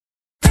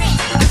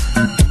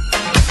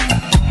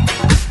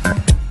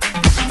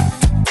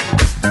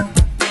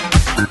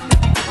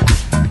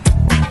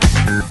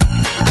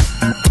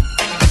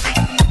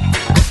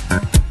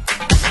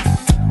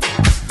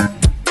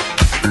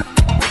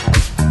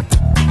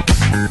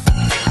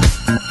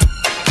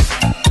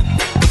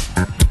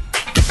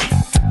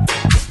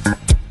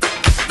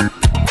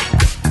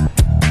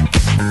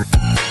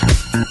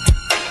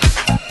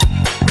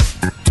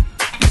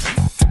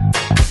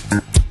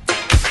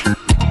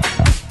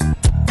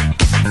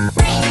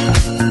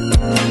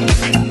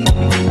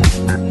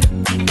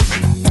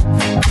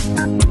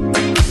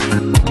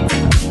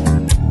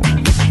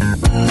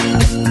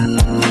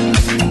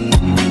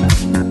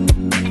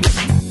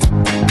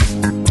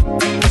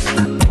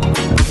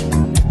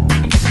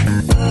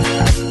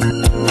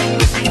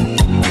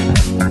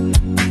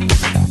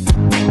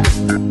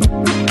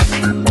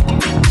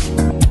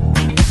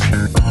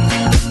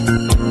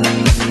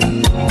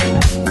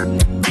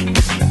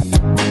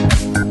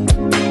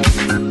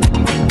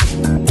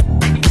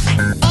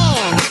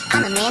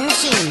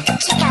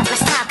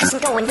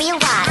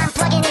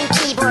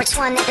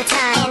one at a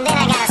time. And then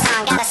I got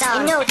a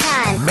song in no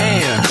time.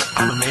 Man,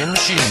 I'm a man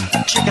machine.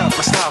 Check out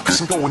my style,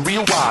 cause I'm going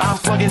real wild. I'm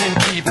plugging in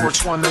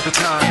keyboards one at a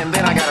time. And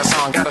then I got a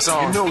song in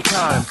no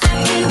time.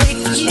 I can't wait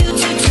for you to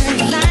turn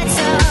the lights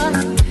off.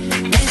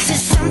 This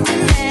is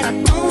something that I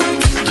don't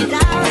want to get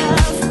out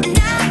of. And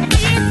I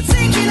keep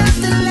thinking of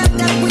the love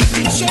that we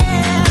could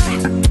share.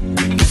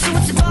 So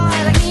what's a boy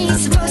like me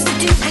supposed to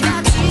do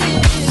without you?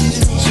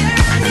 You're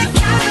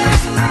undercover,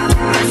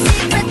 my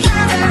secret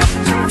lover.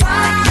 You're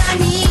what I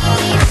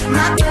need,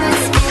 my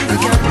best in the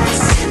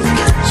guns.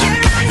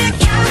 You're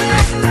undercover,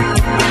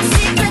 my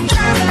secret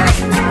lover.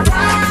 You're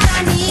what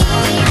I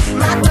need,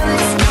 my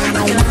best in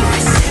the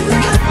guns.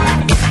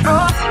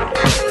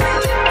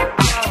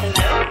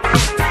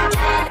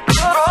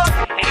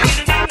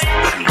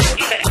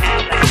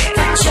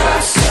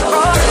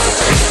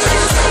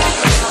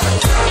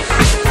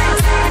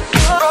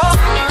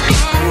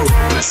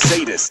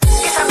 Say this.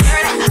 It's a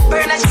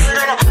burn as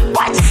children.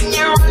 Watching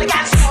you roll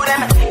against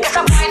them. It's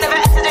a point of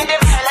it, they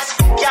violence.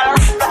 You're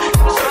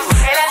so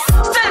violent.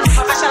 Still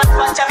professional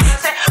bunch of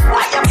music.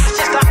 Why you push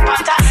this like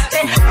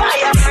pantalante?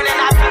 Fire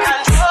burning out of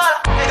control.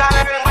 You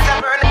gotta bring what's a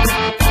burning.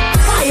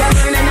 Fire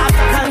burning out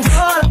of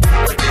control.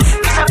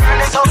 It's a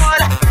burning soul.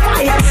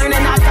 Fire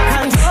burning out of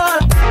control.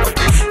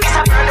 It's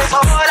a burning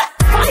soul.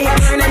 Fire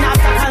burning out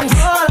of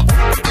control.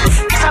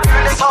 It's a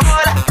burning soul.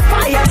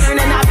 Fire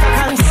burning out of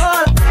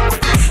control.